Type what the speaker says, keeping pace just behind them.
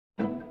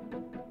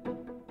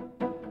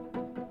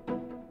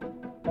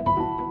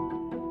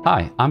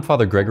Hi, I'm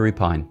Father Gregory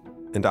Pine.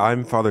 And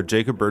I'm Father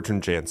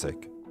Jacob-Bertrand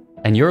Janczyk.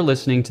 And you're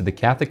listening to the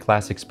Catholic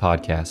Classics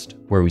podcast,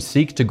 where we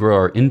seek to grow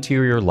our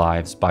interior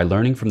lives by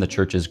learning from the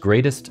Church's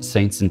greatest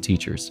saints and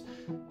teachers.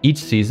 Each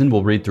season,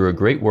 we'll read through a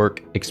great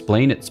work,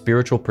 explain its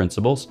spiritual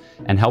principles,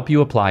 and help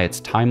you apply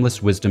its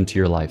timeless wisdom to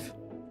your life.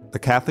 The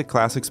Catholic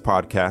Classics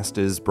podcast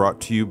is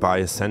brought to you by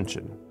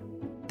Ascension.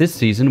 This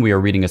season, we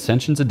are reading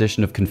Ascension's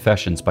edition of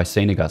Confessions by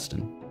St.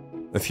 Augustine.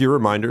 A few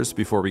reminders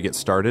before we get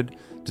started.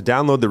 To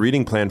download the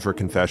reading plan for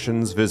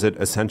Confessions, visit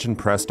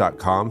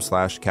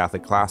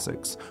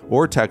ascensionpress.com/CatholicClassics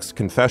or text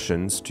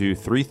Confessions to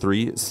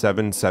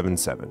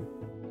 33777.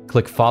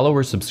 Click follow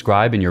or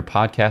subscribe in your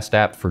podcast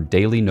app for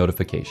daily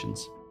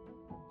notifications.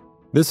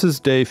 This is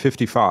day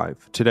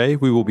 55. Today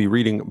we will be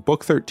reading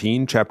Book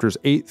 13, chapters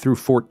 8 through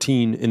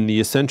 14 in the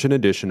Ascension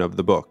edition of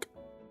the book.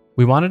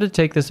 We wanted to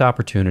take this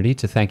opportunity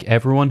to thank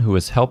everyone who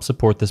has helped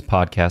support this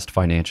podcast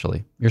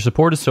financially. Your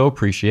support is so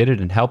appreciated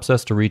and helps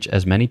us to reach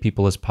as many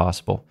people as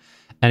possible.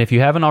 And if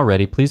you haven't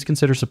already, please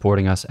consider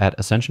supporting us at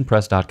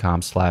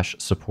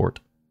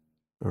ascensionpress.com/support.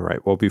 All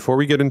right, well, before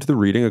we get into the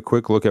reading, a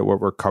quick look at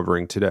what we're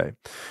covering today.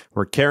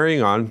 We're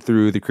carrying on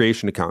through the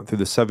creation account, through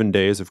the 7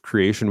 days of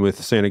creation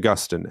with St.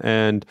 Augustine.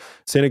 And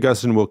St.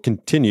 Augustine will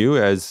continue,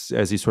 as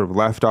he sort of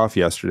left off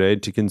yesterday,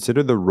 to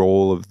consider the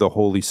role of the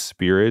Holy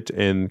Spirit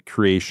in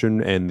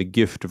creation and the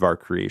gift of our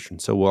creation.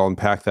 So we'll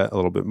unpack that a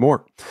little bit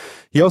more.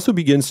 He also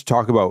begins to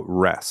talk about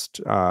rest.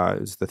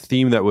 It's the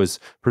theme that was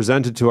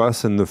presented to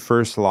us in the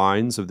first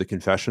lines of the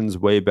Confessions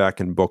way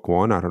back in Book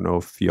 1. I don't know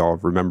if y'all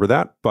remember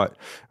that, but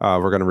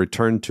we're going to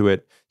return to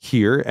it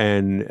here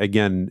and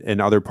again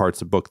in other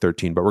parts of Book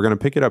 13, but we're going to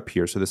pick it up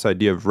here. So this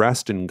idea of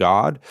rest in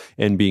God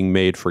and being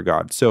made for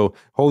God. So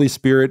Holy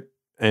Spirit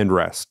and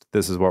rest.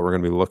 This is what we're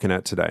going to be looking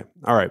at today.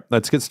 All right,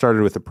 let's get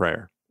started with a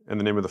prayer. In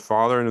the name of the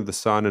Father, and of the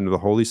Son, and of the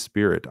Holy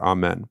Spirit.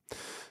 Amen.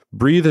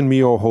 Breathe in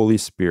me, O Holy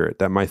Spirit,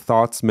 that my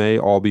thoughts may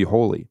all be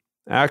holy.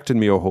 Act in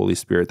me, O Holy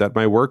Spirit, that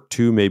my work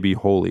too may be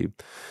holy.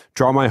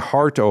 Draw my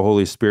heart, O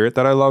Holy Spirit,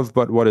 that I love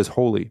but what is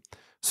holy.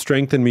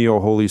 Strengthen me, O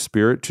Holy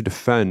Spirit, to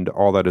defend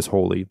all that is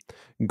holy.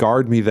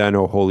 Guard me then,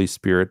 O Holy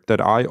Spirit, that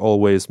I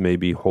always may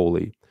be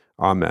holy.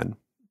 Amen.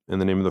 In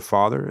the name of the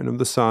Father, and of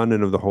the Son,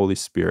 and of the Holy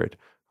Spirit.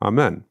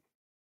 Amen.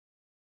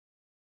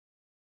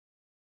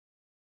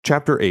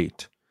 Chapter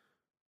 8.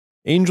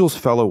 Angels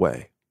fell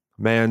away.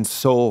 Man's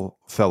soul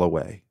fell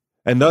away.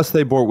 And thus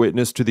they bore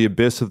witness to the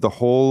abyss of the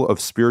whole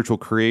of spiritual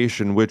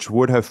creation, which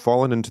would have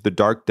fallen into the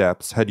dark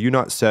depths, had you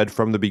not said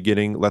from the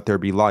beginning, let there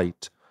be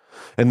light.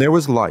 And there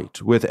was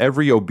light, with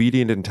every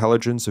obedient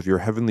intelligence of your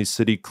heavenly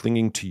city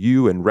clinging to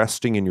you and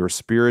resting in your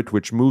spirit,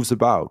 which moves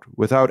about,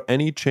 without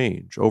any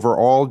change, over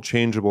all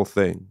changeable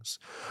things.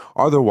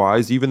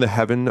 Otherwise, even the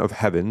heaven of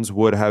heavens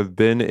would have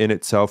been in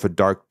itself a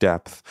dark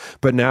depth.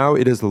 But now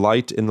it is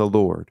light in the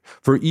Lord.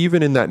 For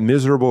even in that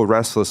miserable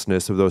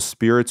restlessness of those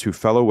spirits who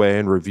fell away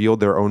and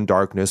revealed their own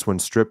darkness when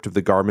stripped of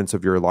the garments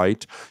of your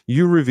light,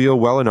 you reveal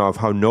well enough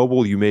how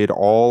noble you made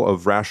all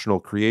of rational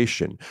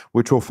creation,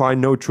 which will find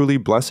no truly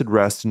blessed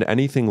rest in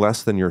anything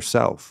less than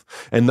yourself,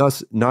 and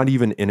thus not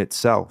even in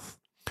itself.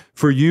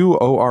 For you,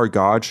 O our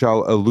God,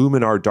 shall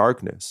illumine our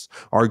darkness.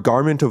 Our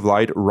garment of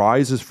light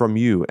rises from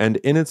you, and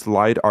in its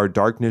light our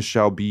darkness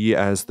shall be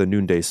as the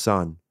noonday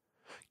sun.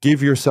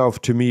 Give yourself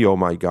to me, O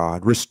my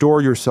God.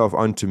 Restore yourself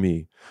unto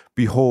me.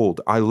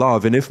 Behold, I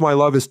love, and if my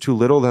love is too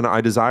little, then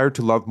I desire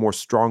to love more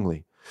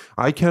strongly.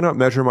 I cannot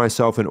measure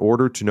myself in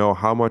order to know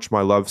how much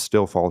my love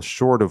still falls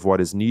short of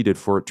what is needed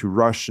for it to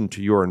rush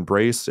into your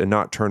embrace and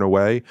not turn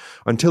away,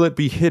 until it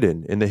be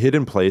hidden in the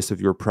hidden place of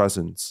your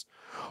presence.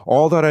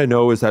 All that I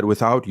know is that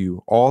without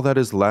you, all that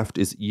is left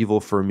is evil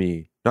for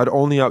me, not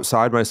only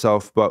outside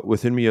myself, but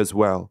within me as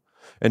well.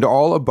 And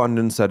all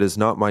abundance that is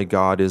not my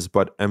God is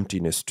but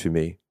emptiness to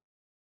me.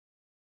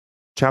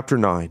 Chapter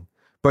 9.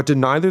 But did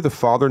neither the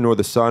Father nor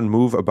the Son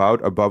move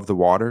about above the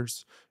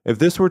waters? If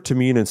this were to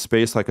mean in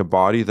space like a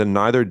body, then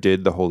neither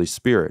did the Holy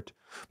Spirit.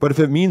 But if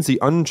it means the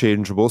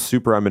unchangeable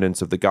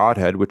supereminence of the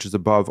Godhead, which is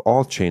above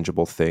all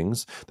changeable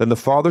things, then the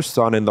Father,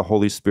 Son, and the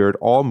Holy Spirit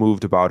all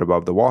moved about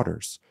above the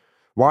waters.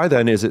 Why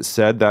then is it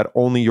said that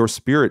only your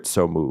spirit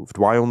so moved?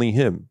 Why only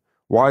him?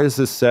 Why is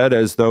this said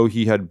as though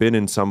he had been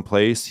in some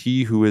place,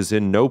 he who is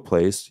in no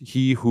place,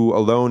 he who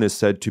alone is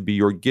said to be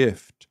your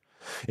gift?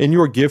 In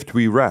your gift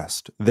we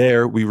rest.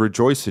 There we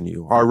rejoice in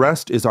you. Our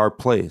rest is our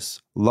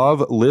place.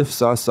 Love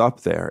lifts us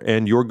up there,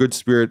 and your good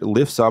spirit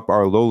lifts up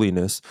our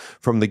lowliness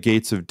from the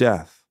gates of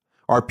death.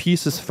 Our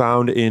peace is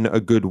found in a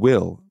good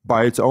will.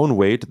 By its own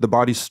weight, the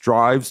body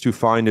strives to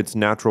find its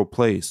natural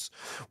place.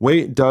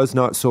 Weight does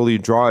not solely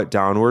draw it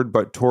downward,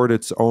 but toward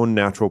its own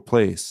natural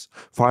place.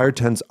 Fire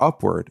tends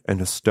upward, and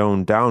a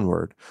stone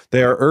downward.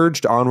 They are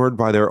urged onward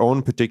by their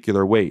own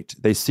particular weight.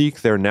 They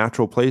seek their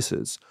natural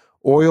places.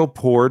 Oil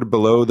poured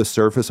below the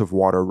surface of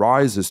water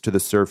rises to the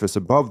surface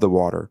above the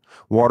water.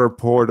 Water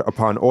poured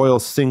upon oil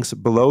sinks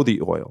below the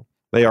oil.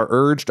 They are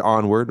urged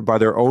onward by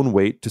their own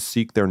weight to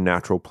seek their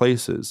natural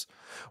places.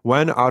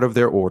 When out of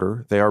their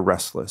order, they are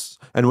restless,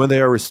 and when they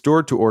are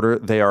restored to order,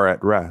 they are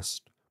at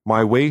rest.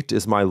 My weight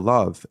is my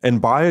love,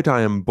 and by it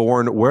I am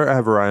borne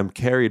wherever I am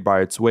carried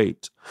by its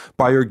weight.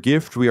 By your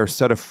gift we are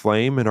set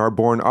aflame and are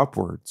borne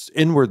upwards.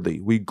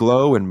 Inwardly we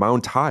glow and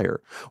mount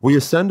higher. We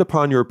ascend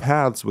upon your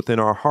paths within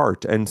our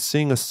heart and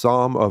sing a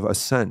psalm of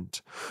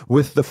ascent.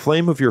 With the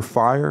flame of your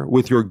fire,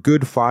 with your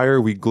good fire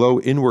we glow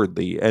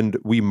inwardly, and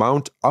we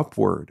mount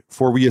upward.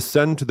 For we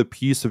ascend to the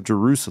peace of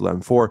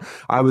Jerusalem. For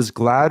I was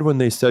glad when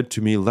they said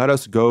to me, let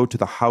us go to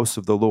the house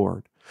of the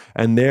Lord.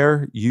 And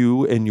there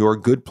you, in your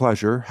good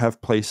pleasure,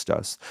 have placed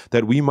us,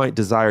 that we might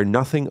desire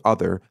nothing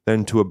other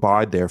than to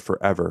abide there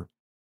forever.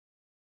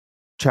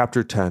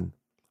 Chapter 10.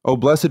 O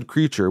blessed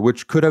creature,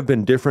 which could have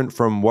been different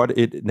from what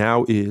it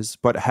now is,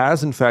 but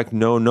has in fact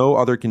known no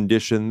other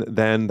condition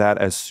than that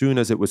as soon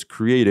as it was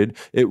created,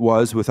 it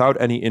was, without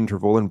any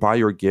interval and by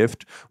your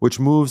gift, which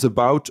moves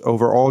about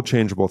over all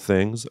changeable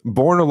things,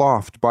 borne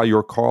aloft by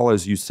your call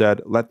as you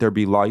said, let there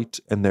be light,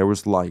 and there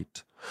was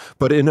light.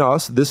 But in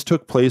us this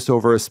took place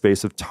over a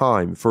space of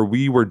time, for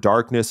we were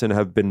darkness and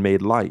have been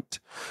made light.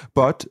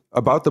 But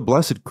about the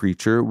blessed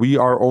creature, we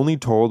are only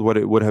told what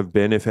it would have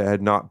been if it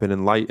had not been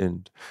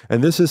enlightened.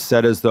 And this is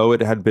said as though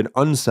it had been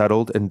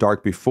unsettled and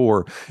dark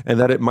before, and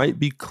that it might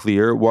be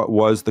clear what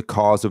was the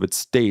cause of its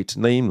state,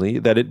 namely,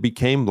 that it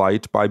became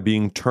light by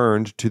being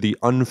turned to the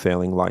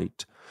unfailing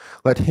light.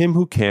 Let him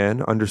who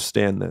can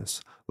understand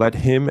this. Let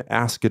him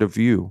ask it of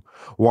you.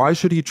 Why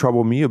should he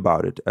trouble me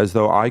about it, as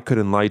though I could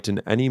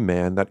enlighten any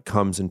man that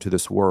comes into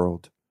this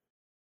world?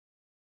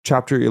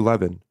 Chapter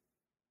 11.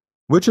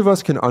 Which of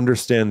us can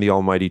understand the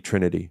Almighty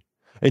Trinity?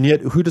 And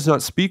yet who does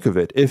not speak of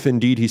it, if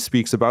indeed he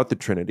speaks about the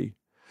Trinity?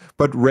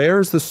 But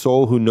rare is the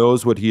soul who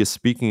knows what he is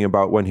speaking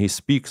about when he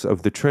speaks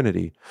of the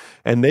Trinity.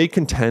 And they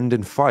contend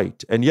and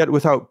fight, and yet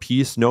without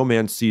peace no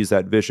man sees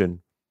that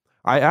vision.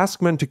 I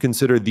ask men to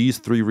consider these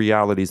three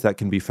realities that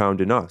can be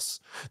found in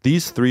us.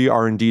 These three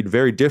are indeed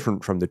very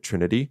different from the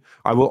Trinity.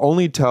 I will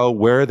only tell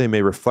where they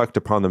may reflect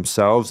upon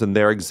themselves and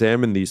there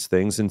examine these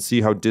things and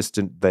see how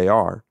distant they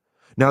are.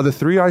 Now the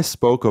three I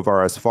spoke of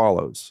are as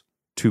follows: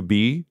 to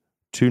be,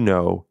 to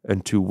know,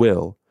 and to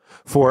will.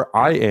 For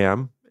I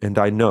am, and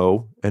I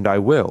know, and I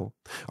will.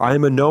 I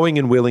am a knowing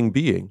and willing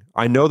being.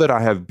 I know that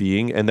I have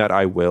being and that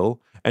I will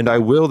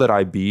that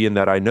I be and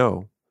that I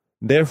know.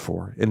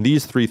 Therefore, in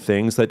these three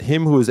things, let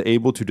him who is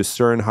able to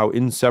discern how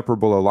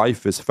inseparable a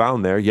life is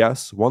found there,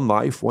 yes, one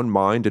life, one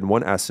mind, and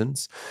one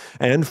essence,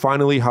 and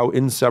finally how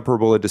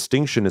inseparable a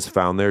distinction is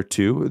found there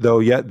too, though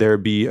yet there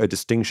be a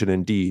distinction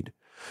indeed.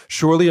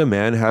 Surely a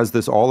man has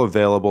this all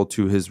available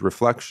to his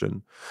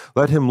reflection.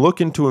 Let him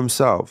look into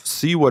himself,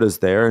 see what is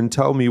there, and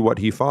tell me what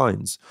he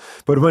finds.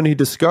 But when he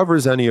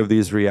discovers any of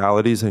these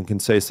realities and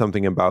can say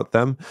something about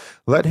them,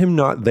 let him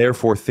not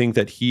therefore think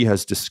that he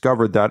has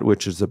discovered that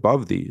which is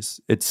above these,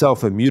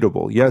 itself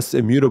immutable, yes,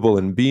 immutable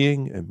in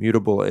being,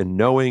 immutable in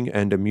knowing,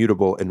 and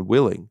immutable in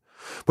willing.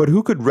 But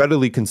who could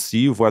readily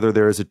conceive whether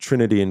there is a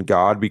Trinity in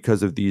God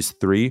because of these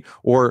three,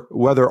 or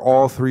whether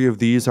all three of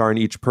these are in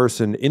each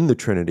person in the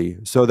Trinity,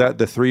 so that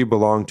the three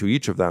belong to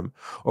each of them,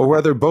 or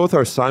whether both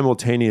are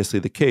simultaneously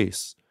the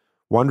case?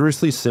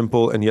 Wondrously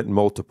simple and yet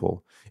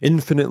multiple,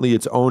 infinitely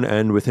its own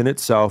end within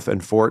itself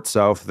and for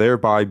itself,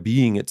 thereby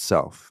being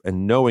itself,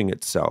 and knowing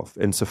itself,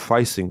 and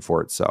sufficing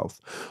for itself,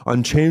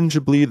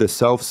 unchangeably the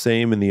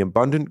self-same in the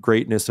abundant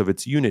greatness of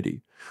its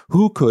unity.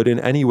 Who could in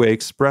any way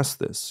express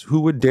this?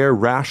 Who would dare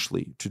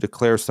rashly to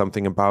declare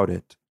something about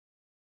it?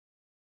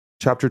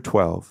 Chapter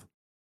 12.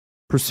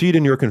 Proceed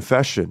in your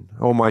confession,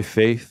 O my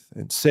faith,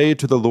 and say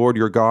to the Lord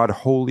your God,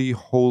 Holy,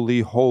 holy,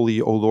 holy,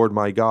 O Lord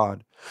my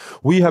God.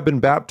 We have been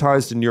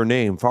baptized in your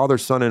name, Father,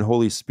 Son, and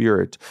Holy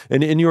Spirit,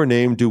 and in your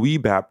name do we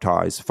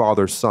baptize,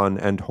 Father, Son,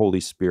 and Holy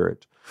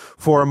Spirit.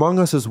 For among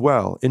us as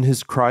well, in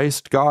his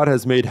Christ, God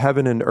has made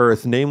heaven and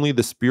earth, namely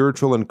the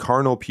spiritual and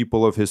carnal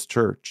people of his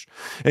church.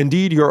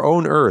 Indeed, your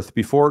own earth,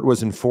 before it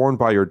was informed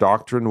by your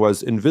doctrine,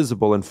 was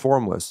invisible and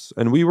formless,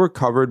 and we were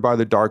covered by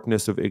the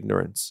darkness of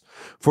ignorance.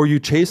 For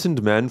you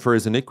chastened men for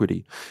his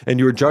iniquity, and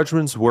your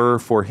judgments were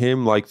for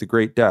him like the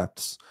great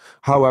depths.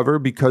 However,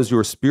 because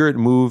your spirit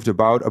moved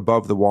about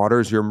above the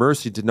waters, your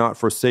mercy did not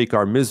forsake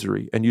our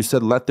misery, and you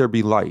said, Let there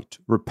be light.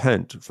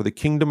 Repent, for the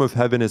kingdom of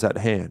heaven is at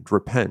hand.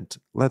 Repent,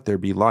 let there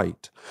be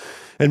light.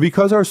 And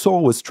because our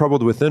soul was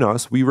troubled within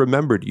us, we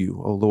remembered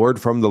you, O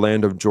Lord, from the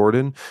land of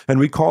Jordan, and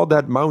we called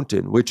that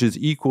mountain, which is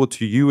equal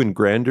to you in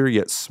grandeur,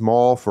 yet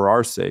small for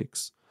our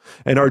sakes.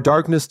 And our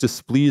darkness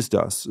displeased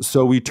us,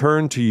 so we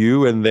turned to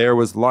you, and there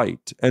was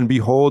light. And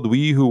behold,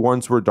 we who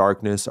once were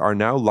darkness are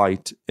now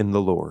light in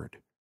the Lord.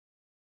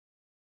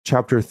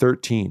 Chapter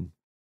 13.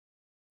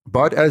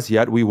 But as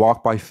yet we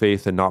walk by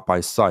faith and not by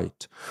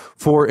sight.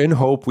 For in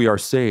hope we are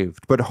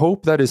saved, but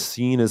hope that is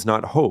seen is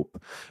not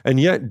hope. And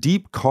yet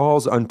deep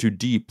calls unto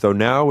deep, though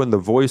now in the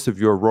voice of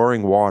your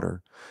roaring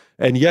water.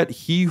 And yet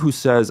he who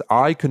says,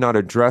 I could not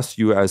address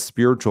you as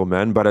spiritual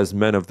men, but as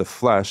men of the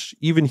flesh,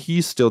 even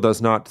he still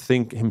does not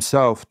think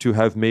himself to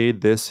have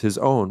made this his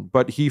own,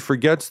 but he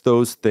forgets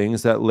those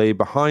things that lay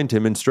behind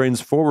him and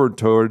strains forward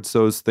towards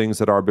those things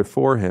that are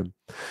before him.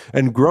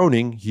 And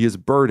groaning, he is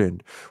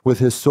burdened, with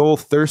his soul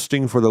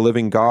thirsting for the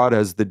living God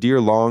as the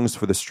deer longs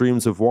for the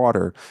streams of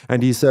water.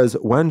 And he says,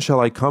 when shall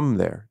I come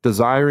there,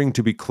 desiring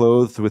to be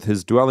clothed with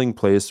his dwelling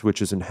place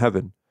which is in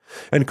heaven?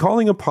 And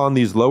calling upon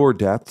these lower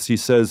depths, he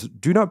says,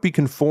 do not be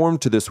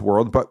conformed to this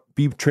world, but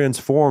be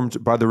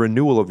transformed by the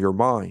renewal of your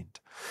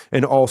mind.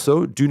 And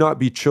also, do not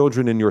be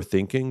children in your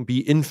thinking, be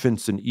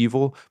infants in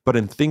evil, but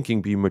in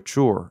thinking be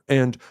mature.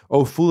 And,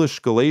 O foolish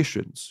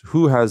Galatians,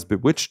 who has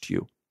bewitched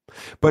you?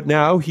 But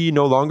now he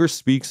no longer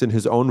speaks in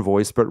his own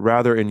voice, but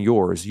rather in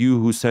yours,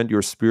 you who sent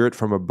your Spirit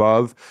from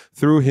above,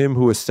 through him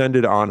who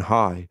ascended on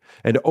high,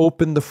 and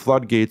opened the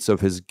floodgates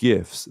of his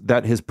gifts,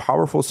 that his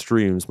powerful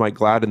streams might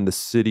gladden the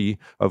city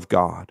of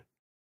God.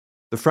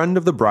 The friend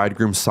of the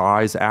bridegroom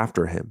sighs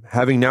after him,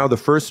 having now the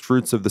first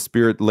fruits of the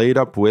Spirit laid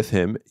up with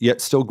him, yet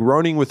still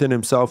groaning within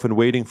himself and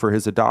waiting for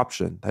his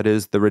adoption, that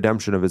is, the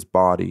redemption of his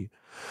body.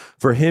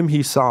 For him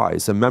he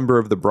sighs, a member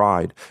of the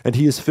bride, and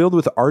he is filled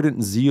with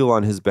ardent zeal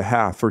on his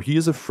behalf, for he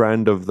is a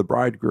friend of the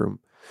bridegroom.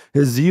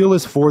 His zeal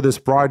is for this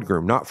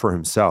bridegroom, not for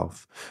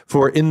himself.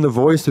 For in the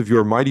voice of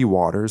your mighty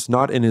waters,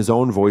 not in his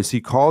own voice, he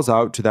calls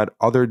out to that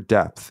other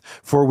depth,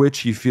 for which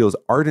he feels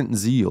ardent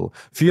zeal,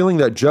 feeling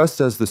that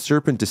just as the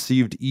serpent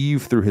deceived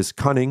Eve through his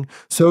cunning,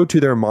 so too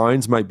their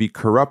minds might be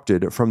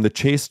corrupted from the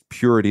chaste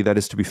purity that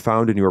is to be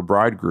found in your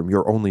bridegroom,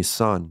 your only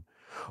Son.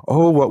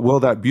 Oh, what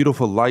will that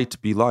beautiful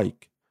light be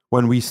like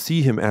when we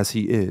see him as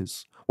he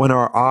is, when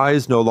our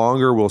eyes no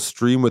longer will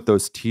stream with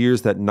those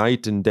tears that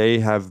night and day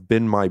have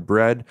been my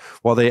bread,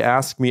 while they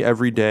ask me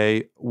every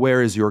day,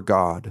 where is your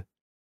God?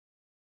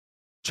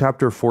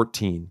 Chapter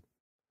 14.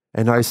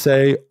 And I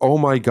say, O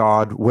my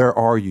God, where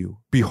are you?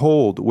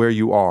 Behold where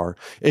you are.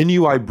 In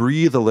you I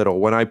breathe a little,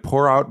 when I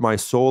pour out my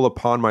soul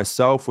upon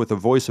myself with a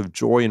voice of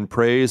joy and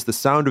praise, the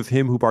sound of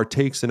him who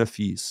partakes in a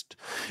feast.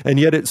 And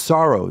yet it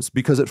sorrows,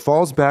 because it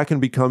falls back and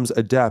becomes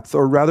a depth,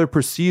 or rather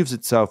perceives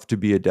itself to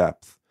be a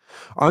depth.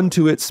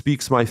 Unto it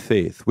speaks my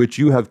faith, which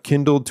you have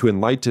kindled to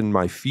enlighten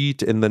my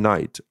feet in the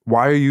night.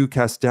 Why are you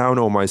cast down,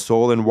 O my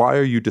soul, and why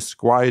are you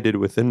disquieted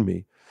within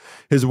me?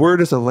 His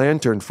word is a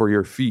lantern for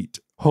your feet.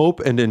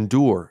 Hope and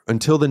endure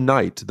until the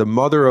night, the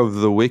mother of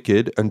the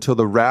wicked, until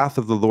the wrath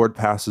of the Lord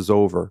passes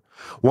over.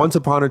 Once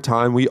upon a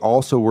time we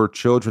also were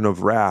children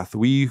of wrath,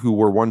 we who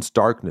were once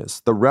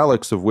darkness, the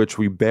relics of which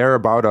we bear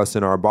about us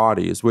in our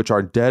bodies, which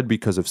are dead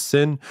because of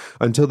sin,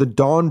 until the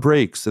dawn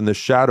breaks and the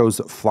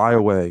shadows fly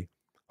away.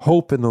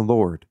 Hope in the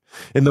Lord.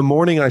 In the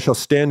morning I shall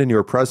stand in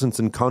your presence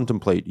and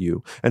contemplate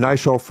you, and I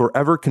shall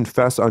forever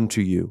confess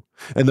unto you.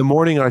 In the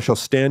morning I shall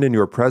stand in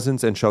your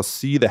presence and shall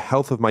see the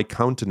health of my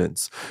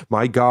countenance,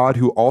 my God,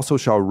 who also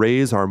shall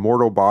raise our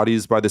mortal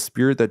bodies by the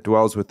Spirit that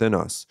dwells within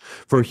us.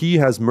 For he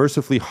has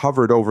mercifully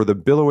hovered over the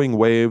billowing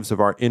waves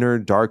of our inner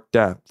dark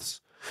depths.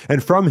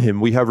 And from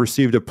him we have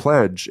received a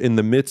pledge in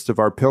the midst of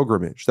our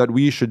pilgrimage, that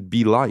we should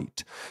be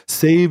light,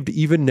 saved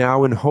even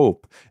now in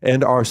hope,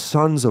 and are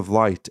sons of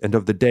light and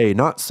of the day,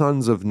 not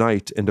sons of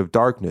night and of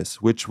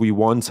darkness, which we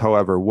once,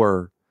 however,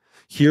 were.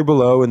 Here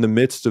below, in the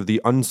midst of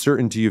the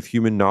uncertainty of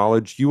human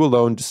knowledge, you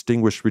alone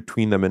distinguish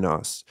between them and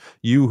us,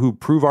 you who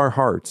prove our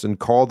hearts and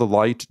call the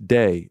light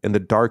day and the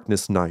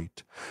darkness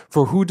night.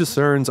 For who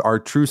discerns our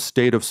true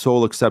state of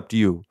soul except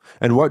you?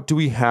 And what do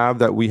we have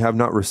that we have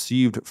not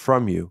received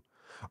from you?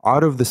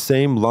 Out of the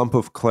same lump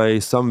of clay,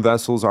 some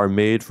vessels are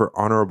made for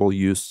honorable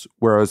use,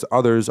 whereas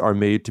others are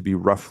made to be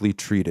roughly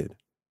treated.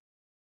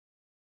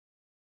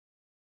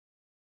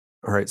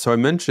 All right, so I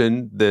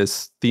mentioned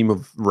this theme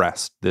of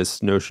rest,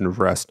 this notion of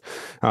rest,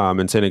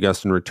 and St.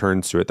 Augustine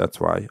returns to it. That's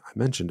why I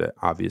mentioned it,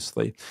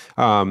 obviously.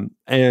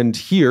 And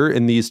here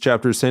in these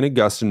chapters, St.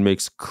 Augustine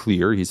makes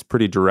clear, he's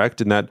pretty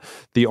direct in that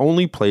the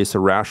only place a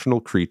rational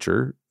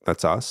creature,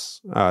 that's us,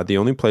 the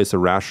only place a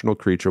rational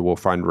creature will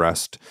find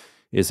rest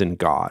is in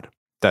God.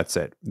 That's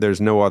it.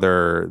 There's no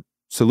other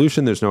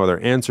solution. There's no other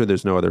answer.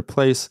 There's no other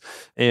place.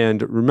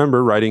 And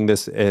remember, writing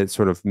this at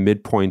sort of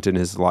midpoint in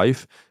his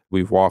life,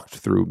 we've walked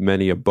through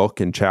many a book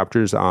and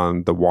chapters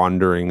on the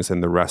wanderings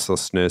and the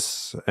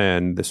restlessness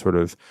and the sort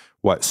of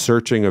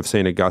searching of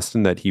St.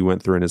 Augustine that he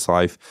went through in his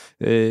life.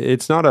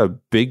 It's not a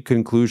big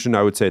conclusion,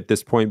 I would say, at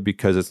this point,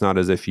 because it's not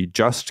as if he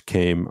just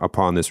came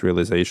upon this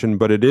realization,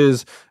 but it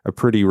is a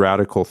pretty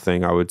radical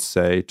thing, I would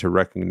say, to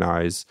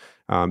recognize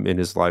in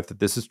his life that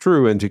this is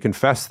true and to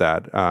confess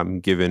that,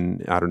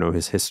 given, I don't know,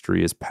 his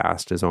history, his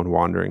past, his own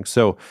wandering.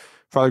 So,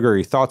 Father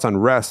Gregory, thoughts on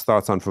rest,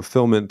 thoughts on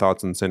fulfillment,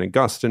 thoughts on St.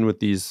 Augustine with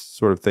these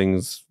sort of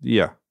things?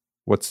 Yeah.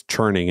 What's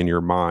churning in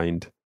your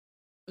mind?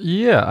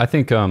 Yeah, I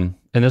think in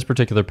this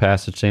particular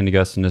passage, St.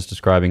 Augustine is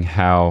describing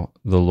how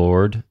the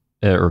Lord,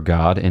 or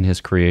God, in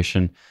his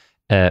creation,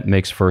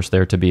 makes first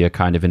there to be a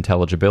kind of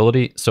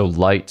intelligibility. So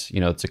light,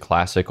 it's a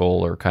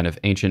classical or kind of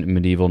ancient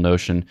medieval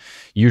notion,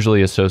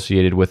 usually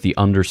associated with the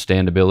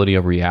understandability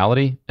of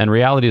reality. And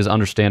reality is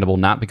understandable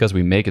not because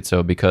we make it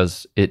so,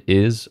 because it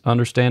is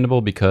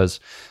understandable, because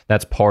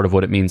that's part of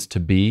what it means to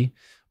be,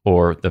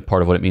 or the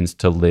part of what it means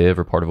to live,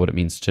 or part of what it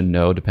means to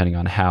know, depending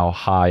on how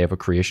high of a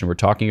creation we're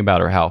talking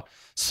about, or how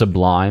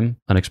sublime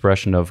an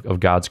expression of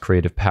God's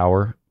creative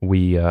power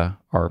we have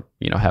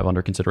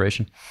under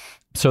consideration.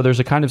 So there's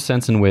a kind of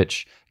sense in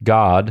which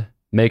God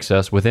makes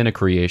us within a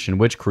creation,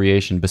 which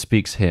creation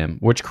bespeaks him,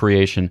 which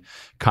creation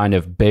kind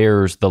of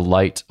bears the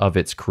light of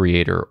its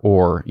creator,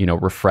 or,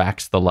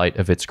 refracts the light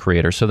of its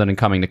creator. So that in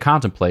coming to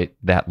contemplate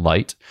that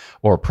light,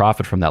 or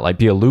profit from that light,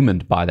 be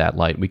illumined by that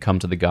light, we come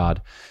to the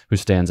God who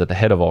stands at the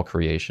head of all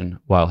creation,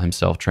 while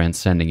himself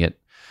transcending it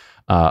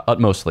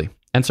utmostly.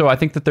 And so I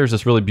think that there's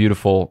this really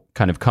beautiful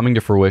kind of coming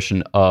to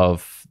fruition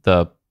of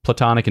the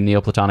Platonic and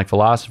Neoplatonic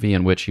philosophy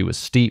in which he was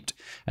steeped,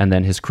 and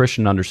then his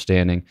Christian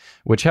understanding,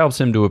 which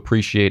helps him to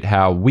appreciate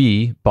how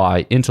we,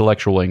 by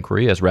intellectual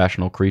inquiry as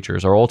rational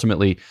creatures, are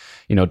ultimately,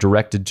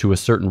 directed to a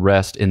certain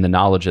rest in the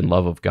knowledge and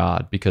love of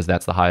God, because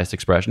that's the highest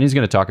expression. He's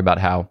going to talk about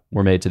how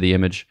we're made to the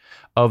image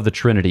of the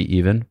Trinity,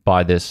 even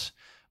by this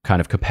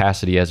kind of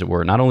capacity, as it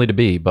were, not only to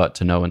be, but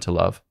to know and to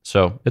love.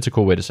 So it's a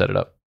cool way to set it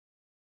up.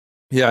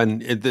 Yeah,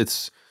 and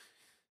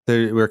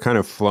we're kind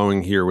of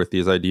flowing here with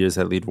these ideas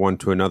that lead one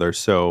to another.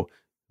 So,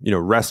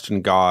 rest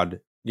in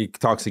God. He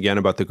talks again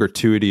about the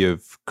gratuity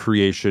of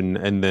creation,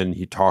 and then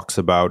he talks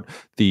about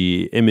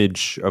the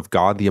image of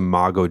God, the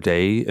imago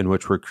Dei, in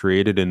which we're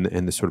created, and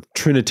the sort of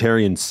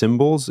Trinitarian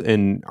symbols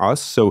in us.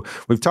 So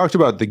we've talked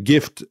about the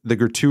gift, the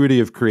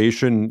gratuity of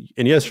creation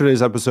in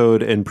yesterday's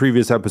episode and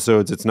previous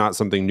episodes. It's not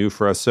something new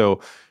for us. So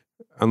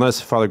unless,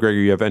 Father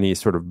Gregory, you have any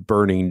sort of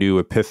burning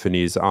new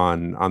epiphanies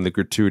on the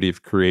gratuity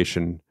of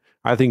creation,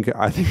 I think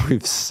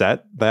we've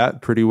set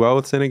that pretty well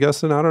with St.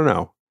 Augustine. I don't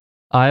know.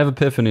 I have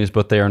epiphanies,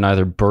 but they are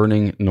neither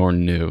burning nor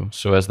new.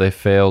 So as they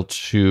fail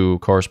to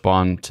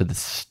correspond to the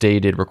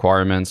stated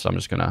requirements, I'm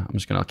just gonna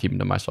keep them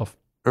to myself.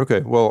 Okay.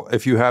 Well,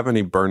 if you have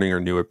any burning or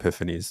new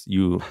epiphanies,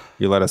 you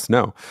let us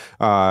know.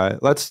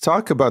 Let's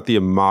talk about the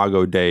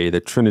imago Dei, the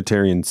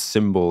Trinitarian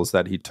symbols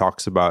that he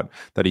talks about,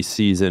 that he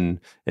sees in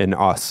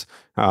us.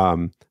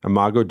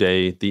 Imago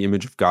Dei, the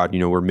image of God.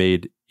 We're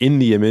made in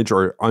the image,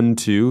 or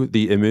unto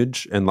the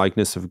image and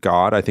likeness of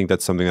God. I think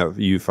that's something that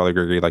you, Father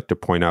Gregory, like to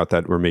point out,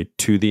 that we're made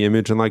to the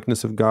image and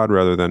likeness of God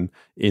rather than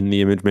in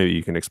the image. Maybe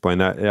you can explain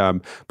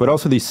that. But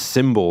also these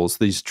symbols,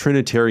 these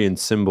Trinitarian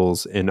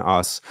symbols in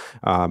us,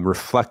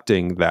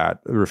 reflecting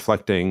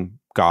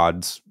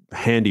God's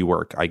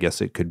handiwork, I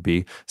guess it could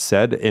be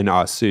said, in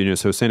us.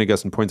 So St.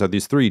 Augustine points out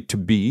these three: to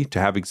be,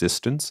 to have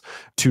existence;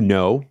 to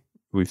know,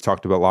 we've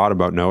talked a lot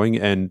about knowing;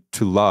 and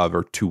to love,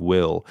 or to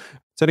will.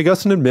 St.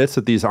 Augustine admits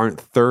that these aren't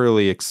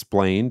thoroughly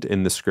explained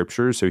in the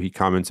scriptures, so he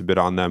comments a bit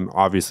on them.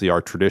 Obviously,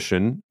 our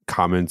tradition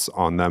comments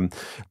on them,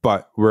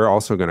 but we're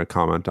also going to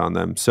comment on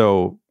them.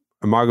 So,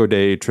 imago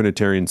Dei,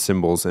 Trinitarian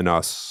symbols in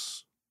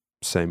us,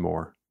 say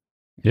more.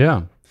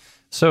 Yeah.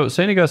 So,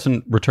 St.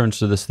 Augustine returns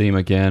to this theme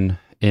again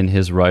in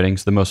his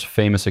writings, the most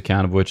famous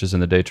account of which is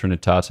in the De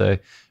Trinitate,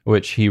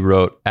 which he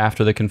wrote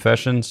after the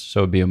Confessions,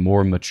 so it'd be a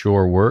more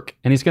mature work.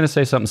 And he's going to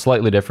say something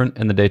slightly different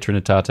in the De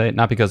Trinitate,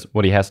 not because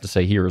what he has to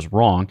say here is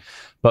wrong,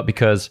 but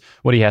because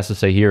what he has to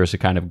say here is a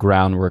kind of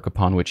groundwork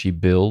upon which he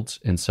builds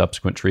in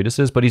subsequent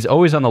treatises. But he's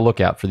always on the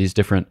lookout for these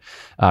different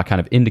kind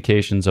of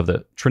indications of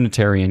the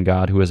Trinitarian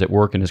God who is at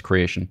work in his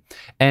creation.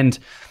 And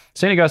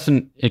St.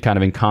 Augustine, kind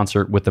of in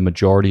concert with the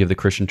majority of the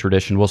Christian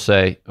tradition, will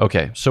say,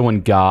 okay, so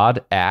when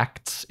God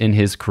acts in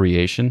his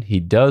creation,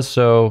 he does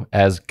so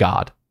as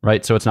God,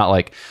 right? So it's not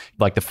like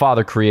the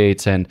Father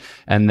creates and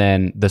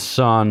then the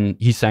Son,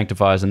 he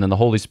sanctifies, and then the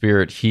Holy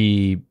Spirit,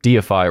 he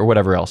deifies, or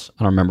whatever else.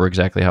 I don't remember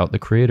exactly how the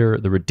Creator,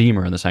 the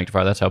Redeemer, and the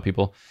Sanctifier, that's how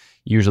people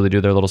usually do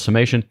their little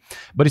summation.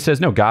 But he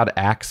says, no, God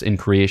acts in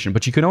creation,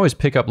 but you can always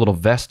pick up little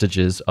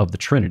vestiges of the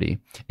Trinity,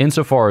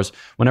 insofar as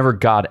whenever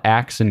God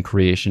acts in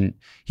creation,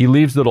 he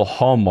leaves little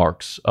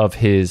hallmarks of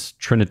his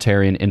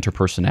Trinitarian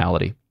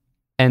interpersonality.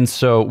 And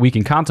so we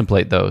can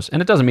contemplate those.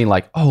 And it doesn't mean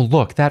like, oh,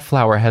 look, that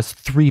flower has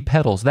 3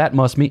 petals. That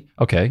must mean,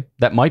 okay,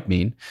 that might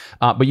mean.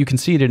 But you can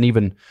see it in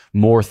even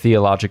more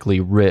theologically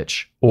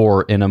rich,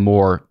 or in a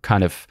more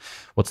kind of,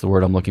 what's the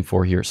word I'm looking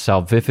for here,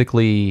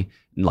 salvifically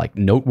like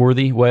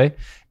noteworthy way.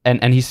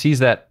 And he sees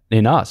that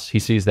in us. He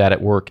sees that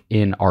at work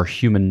in our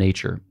human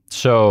nature.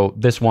 So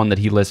this one that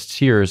he lists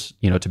here is,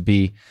 to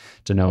be,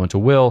 to know, and to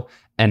will.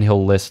 And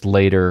he'll list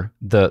later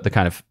the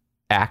kind of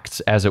acts,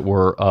 as it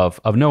were, of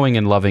knowing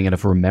and loving and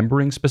of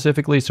remembering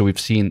specifically. So we've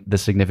seen the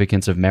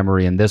significance of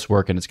memory in this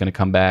work, and it's going to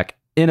come back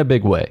in a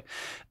big way.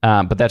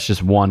 But that's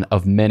just one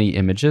of many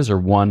images, or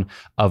one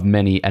of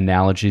many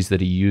analogies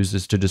that he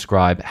uses to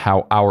describe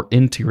how our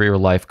interior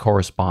life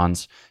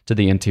corresponds to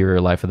the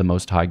interior life of the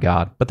Most High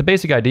God. But the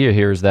basic idea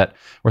here is that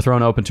we're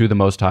thrown open to the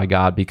Most High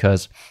God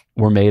because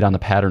we're made on the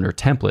pattern or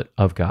template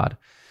of God,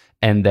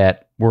 and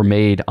that were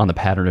made on the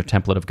pattern or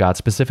template of God,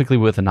 specifically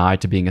with an eye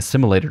to being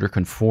assimilated or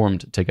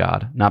conformed to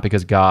God, not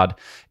because God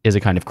is a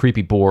kind of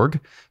creepy Borg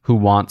who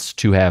wants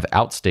to have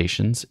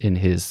outstations in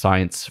his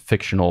science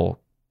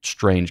fictional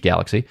strange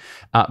galaxy,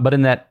 but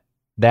in that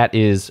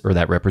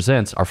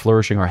represents our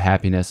flourishing, our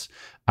happiness,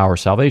 our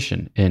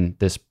salvation in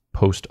this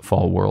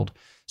post-fall world.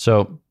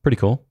 So pretty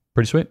cool,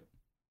 pretty sweet.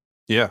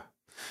 Yeah.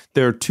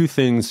 There are two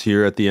things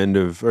here at the end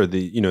of, or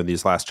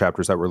these last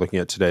chapters that we're looking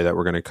at today that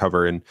we're going to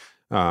cover. And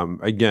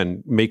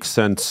again, makes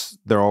sense.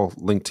 They're all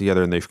linked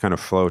together and they kind of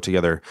flow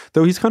together.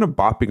 Though he's kind of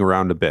bopping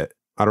around a bit.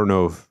 I don't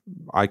know if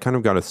I kind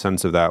of got a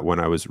sense of that when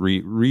I was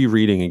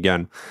rereading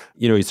again.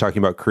 He's talking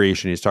about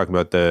creation. He's talking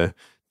about the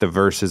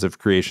verses of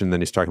creation,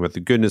 then he's talking about the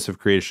goodness of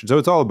creation. So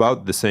it's all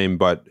about the same,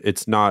 but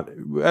it's not,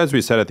 as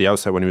we said at the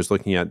outset when he was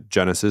looking at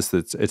Genesis,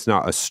 it's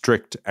not a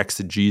strict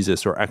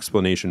exegesis or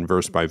explanation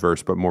verse by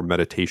verse, but more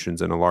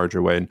meditations in a larger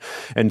way.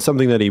 And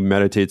something that he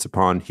meditates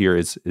upon here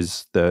is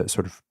the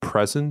sort of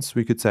presence,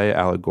 we could say,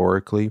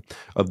 allegorically,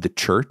 of the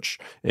church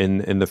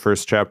in the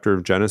first chapter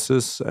of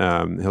Genesis.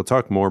 He'll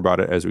talk more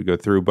about it as we go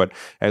through, but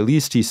at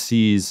least he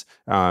sees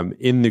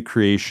in the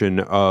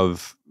creation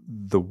of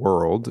the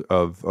world,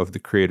 of the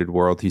created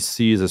world, he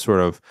sees a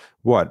sort of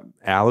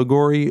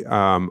allegory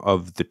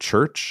of the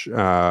church,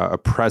 a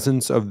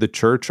presence of the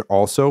church.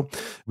 Also,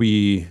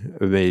 we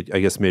made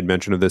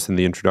mention of this in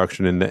the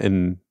introduction,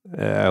 and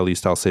at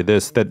least I'll say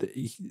this, that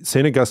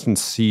St. Augustine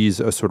sees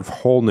a sort of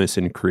wholeness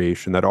in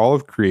creation, that all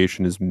of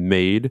creation is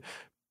made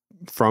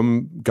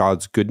from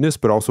God's goodness,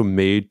 but also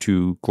made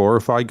to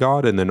glorify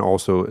God, and then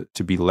also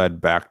to be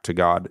led back to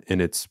God in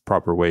its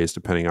proper ways,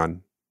 depending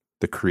on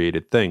the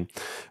created thing.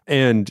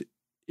 And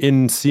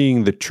in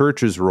seeing the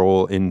church's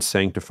role in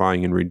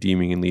sanctifying and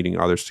redeeming and leading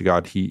others to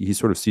God, he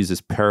sort of sees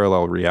this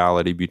parallel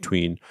reality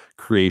between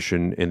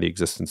creation and the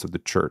existence of the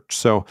church.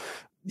 So,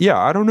 yeah,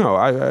 I don't know.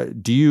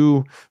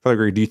 Father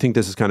Greg, do you think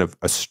this is kind of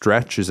a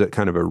stretch? Is it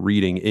kind of a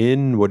reading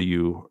in? Are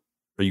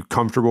you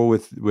comfortable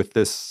with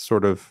this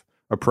sort of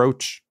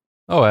approach?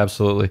 Oh,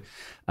 absolutely.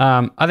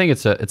 I think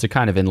it's a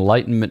kind of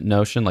Enlightenment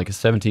notion, like a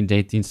 17th,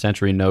 18th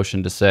century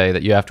notion to say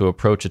that you have to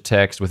approach a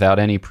text without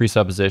any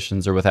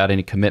presuppositions or without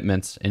any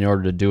commitments in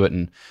order to do it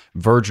in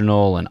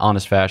virginal and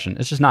honest fashion.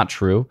 It's just not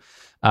true.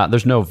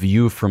 There's no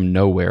view from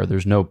nowhere.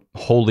 There's no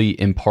wholly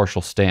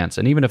impartial stance.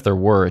 And even if there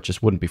were, it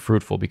just wouldn't be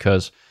fruitful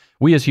because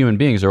we as human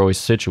beings are always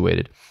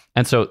situated.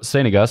 And so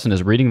St. Augustine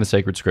is reading the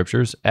sacred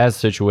scriptures as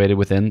situated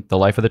within the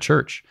life of the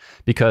church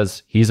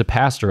because he's a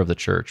pastor of the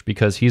church,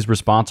 because he's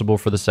responsible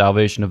for the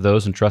salvation of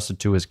those entrusted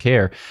to his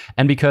care,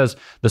 and because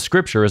the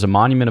scripture is a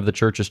monument of the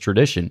church's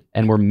tradition,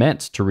 and we're meant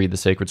to read the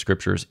sacred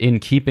scriptures in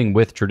keeping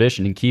with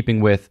tradition, in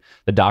keeping with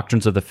the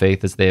doctrines of the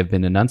faith as they have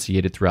been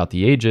enunciated throughout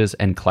the ages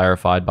and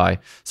clarified by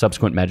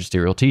subsequent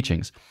magisterial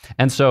teachings.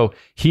 And so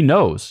he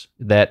knows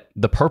that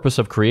the purpose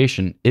of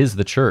creation is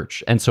the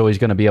church, and so he's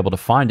going to be able to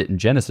find it in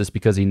Genesis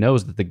because he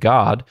knows that the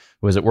God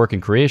who is at work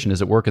in creation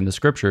is at work in the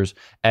scriptures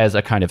as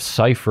a kind of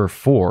cipher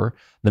for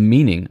the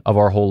meaning of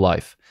our whole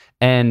life.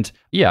 And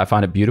yeah, I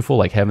find it beautiful,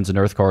 like heavens and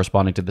earth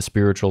corresponding to the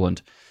spiritual and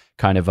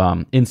kind of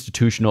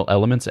institutional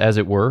elements, as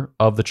it were,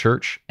 of the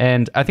church.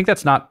 And I think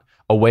that's not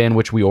a way in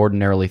which we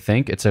ordinarily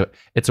think. It's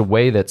a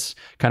way that's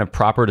kind of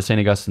proper to St.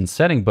 Augustine's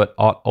setting, but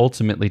ought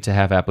ultimately to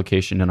have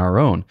application in our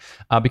own,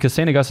 because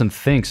St. Augustine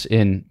thinks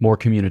in more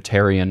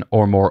communitarian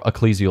or more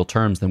ecclesial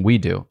terms than we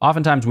do.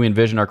 Oftentimes we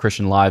envision our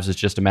Christian lives as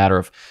just a matter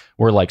of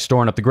we're like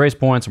storing up the grace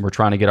points and we're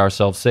trying to get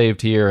ourselves saved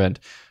here, and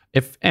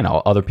if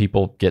other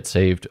people get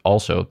saved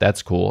also,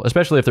 that's cool,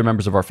 especially if they're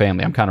members of our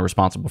family. I'm kind of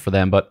responsible for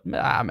them, but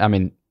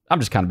I'm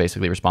just kind of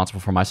basically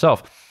responsible for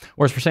myself.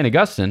 Whereas for St.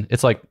 Augustine,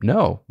 it's like,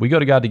 no, we go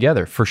to God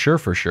together, for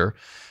sure.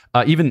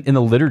 Even in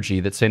the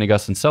liturgy that St.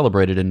 Augustine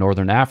celebrated in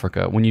Northern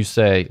Africa, when you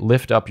say,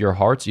 lift up your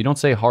hearts, you don't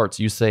say hearts,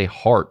 you say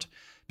heart,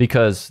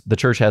 because the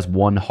church has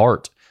one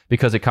heart,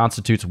 because it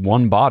constitutes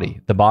one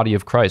body, the body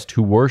of Christ,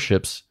 who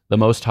worships the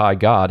Most High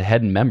God,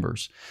 head and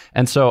members.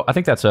 And so I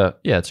think it's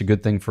a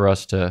good thing for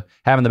us to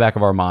have in the back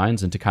of our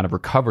minds and to kind of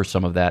recover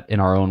some of that in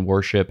our own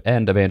worship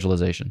and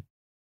evangelization.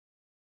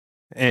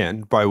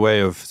 And by way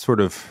of sort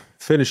of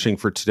finishing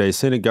for today,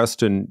 St.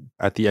 Augustine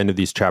at the end of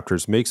these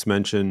chapters makes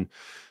mention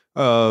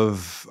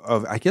of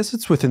I guess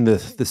it's within the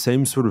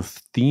same sort of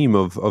theme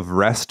of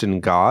rest in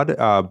God,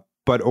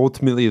 but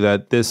ultimately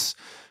that this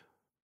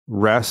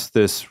rest,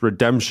 this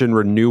redemption,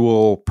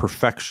 renewal,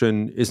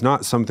 perfection is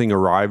not something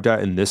arrived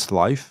at in this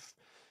life.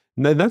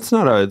 And that's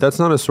not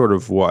a sort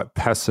of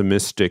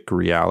pessimistic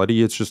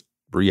reality. It's just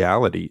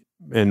reality.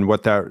 And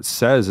what that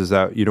says is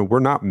that we're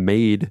not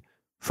made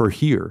for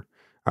here.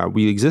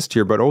 We exist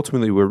here, but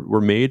ultimately we're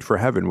made for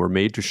heaven. We're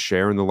made to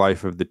share in the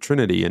life of the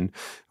Trinity. And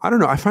I don't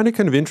know, I find it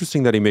kind of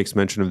interesting that he makes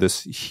mention of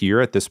this here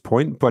at this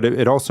point, but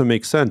it also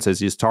makes sense as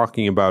he's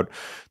talking about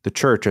the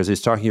church, as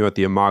he's talking about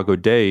the Imago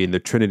Dei and the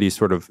Trinity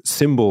sort of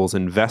symbols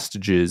and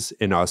vestiges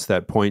in us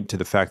that point to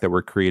the fact that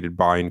we're created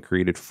by and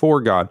created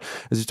for God.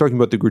 As he's talking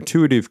about the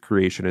gratuity of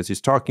creation, as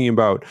he's talking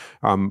about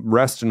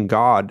rest in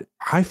God,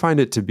 I find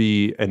it to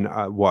be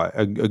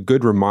a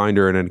good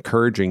reminder, an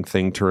encouraging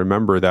thing to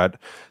remember that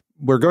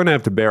we're going to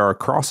have to bear our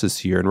crosses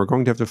here, and we're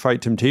going to have to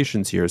fight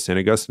temptations here. St.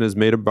 Augustine has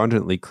made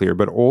abundantly clear,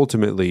 but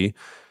ultimately,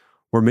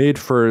 we're made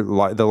for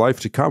the life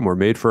to come. We're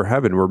made for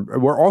heaven.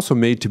 We're also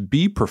made to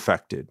be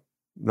perfected,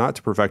 not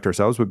to perfect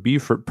ourselves, but be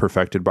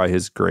perfected by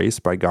His grace,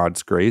 by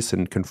God's grace,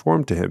 and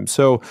conform to Him.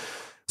 So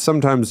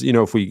sometimes,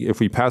 if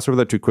we pass over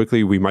that too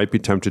quickly, we might be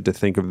tempted to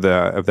think of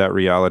that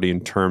reality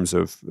in terms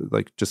of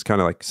like just kind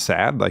of like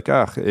sad, like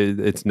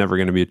it's never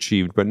going to be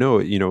achieved. But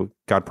no,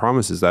 God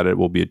promises that it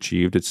will be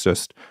achieved. It's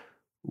just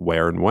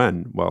where and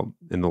when. Well,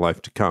 in the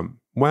life to come.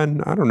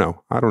 When? I don't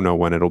know. I don't know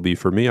when it'll be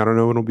for me. I don't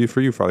know when it'll be for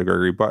you, Father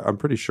Gregory, but I'm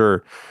pretty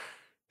sure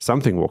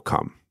something will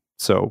come.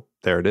 So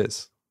there it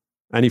is.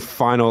 Any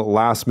final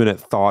last-minute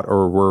thought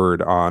or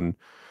word on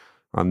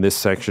this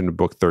section of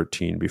Book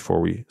 13 before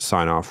we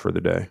sign off for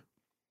the day?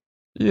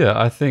 Yeah,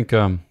 I think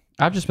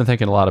I've just been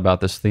thinking a lot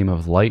about this theme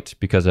of light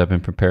because I've been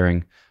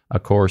preparing a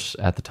course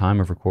at the time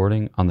of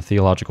recording on the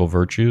theological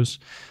virtues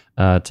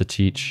to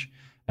teach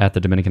at the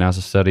Dominican House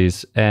of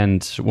Studies.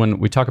 And when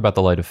we talk about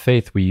the light of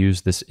faith, we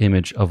use this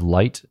image of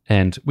light,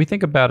 and we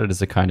think about it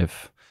as a kind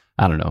of,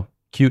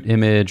 cute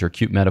image or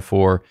cute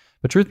metaphor.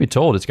 But truth be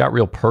told, it's got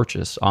real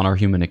purchase on our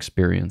human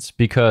experience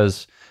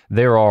because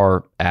there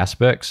are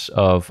aspects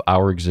of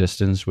our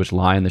existence which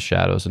lie in the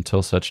shadows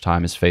until such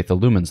time as faith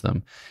illumines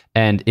them.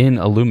 And in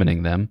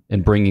illumining them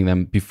and bringing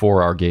them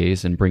before our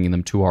gaze and bringing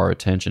them to our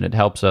attention, it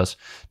helps us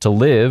to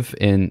live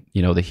in,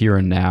 the here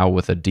and now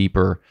with a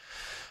deeper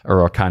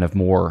or a kind of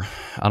more,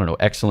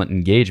 excellent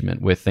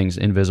engagement with things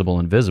invisible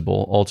and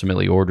visible,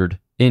 ultimately ordered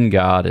in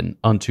God and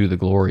unto the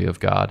glory of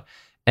God.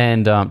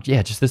 And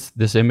just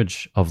this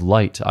image of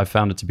light, I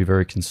found it to be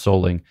very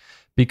consoling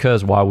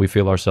because while we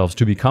feel ourselves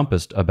to be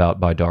compassed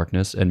about by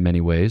darkness in many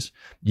ways,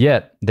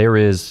 yet there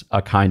is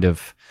a kind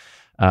of,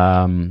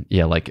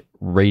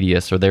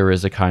 radius, or there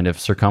is a kind of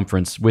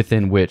circumference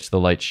within which the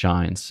light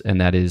shines, and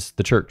that is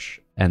the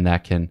church. And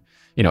that can,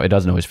 it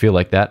doesn't always feel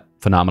like that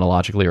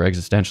phenomenologically or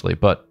existentially,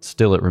 but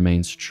still it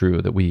remains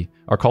true that we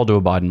are called to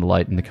abide in the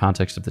light in the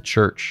context of the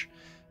church,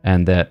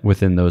 and that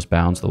within those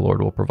bounds, the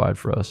Lord will provide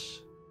for us.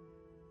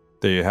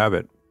 There you have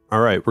it.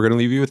 All right, we're going to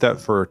leave you with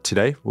that for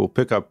today. We'll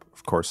pick up,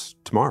 of course,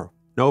 tomorrow.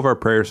 Know of our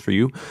prayers for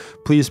you.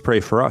 Please pray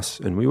for us,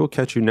 and we will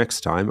catch you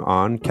next time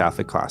on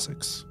Catholic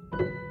Classics.